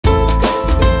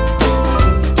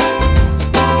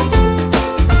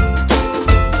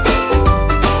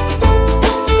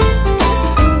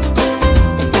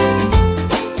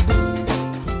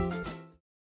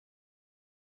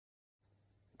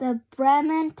The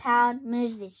Bremen Town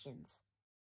Musicians.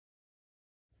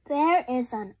 There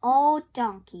is an old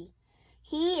donkey.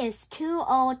 He is too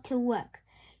old to work.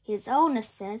 His owner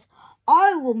says,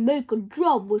 "I will make a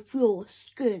drum with your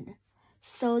skin."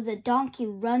 So the donkey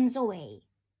runs away.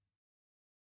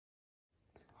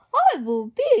 "I will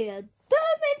be a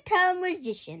Bremen Town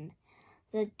musician."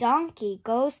 The donkey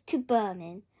goes to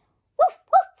Bremen. Woof,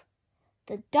 woof!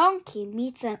 The donkey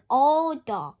meets an old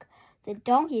dog. The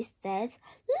donkey says,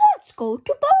 "Let's go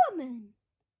to Bremen."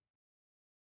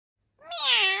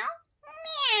 Meow,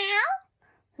 meow.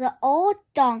 The old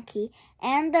donkey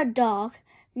and the dog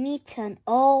meet an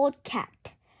old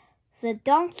cat. The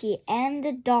donkey and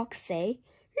the dog say,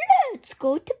 "Let's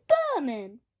go to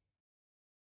Bremen."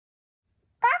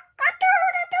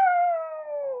 Cock-a-doodle-doo!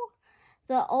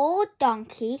 The old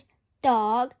donkey,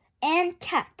 dog, and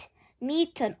cat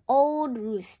meet an old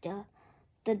rooster.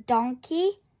 The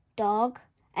donkey, dog,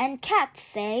 and cat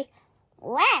say,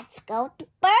 "Let's go to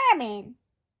Bremen."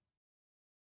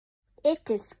 It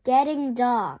is getting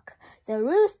dark. The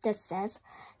rooster says,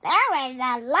 "There is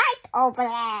a light over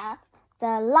there."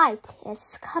 The light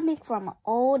is coming from an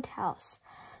old house,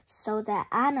 so the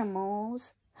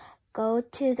animals go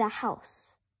to the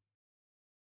house.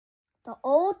 The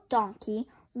old donkey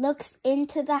looks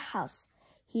into the house.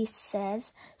 He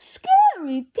says,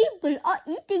 "Scary people are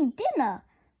eating dinner."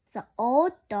 The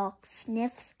old dog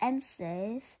sniffs and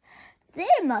says,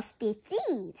 "There must be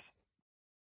thieves."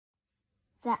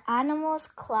 The animals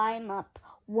climb up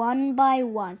one by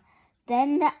one.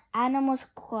 Then the animals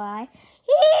cry,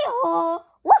 "Hee-haw!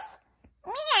 Woof!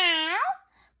 Meow!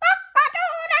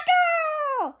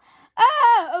 Cock-a-doodle-doo!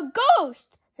 Ah, a ghost!"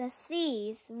 The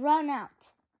thieves run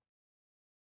out.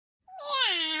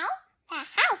 Meow! The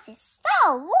house is so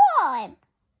warm.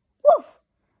 Woof!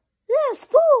 There's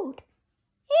food.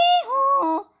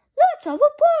 Hee-haw! Let's have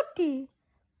a party.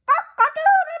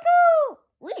 Cock-a-doodle-doo!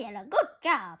 We did a good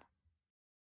job.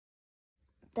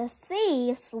 The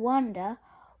thieves wonder,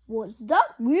 was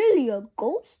that really a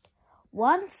ghost?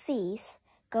 One thief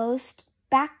goes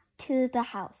back to the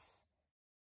house.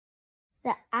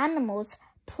 The animals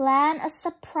plan a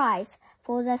surprise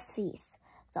for the thief.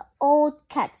 The old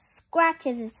cat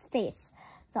scratches his face.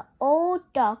 The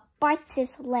old dog bites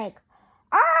his leg.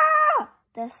 "Ah!"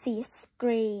 the thief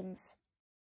screams.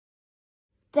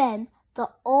 Then the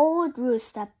old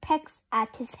rooster pecks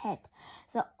at his head.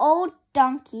 The old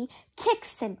donkey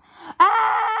kicks him.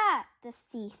 "Ah!" the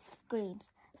thief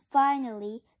screams.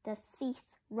 Finally, the thief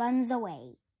runs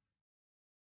away.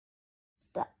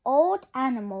 The old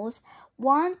animals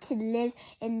want to live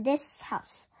in this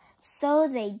house, so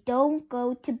they don't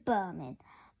go to Bremen,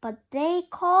 but they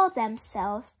call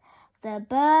themselves the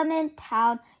Bremen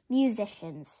Town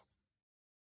Musicians.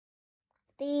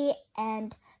 The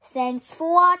end. Thanks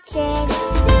for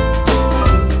watching.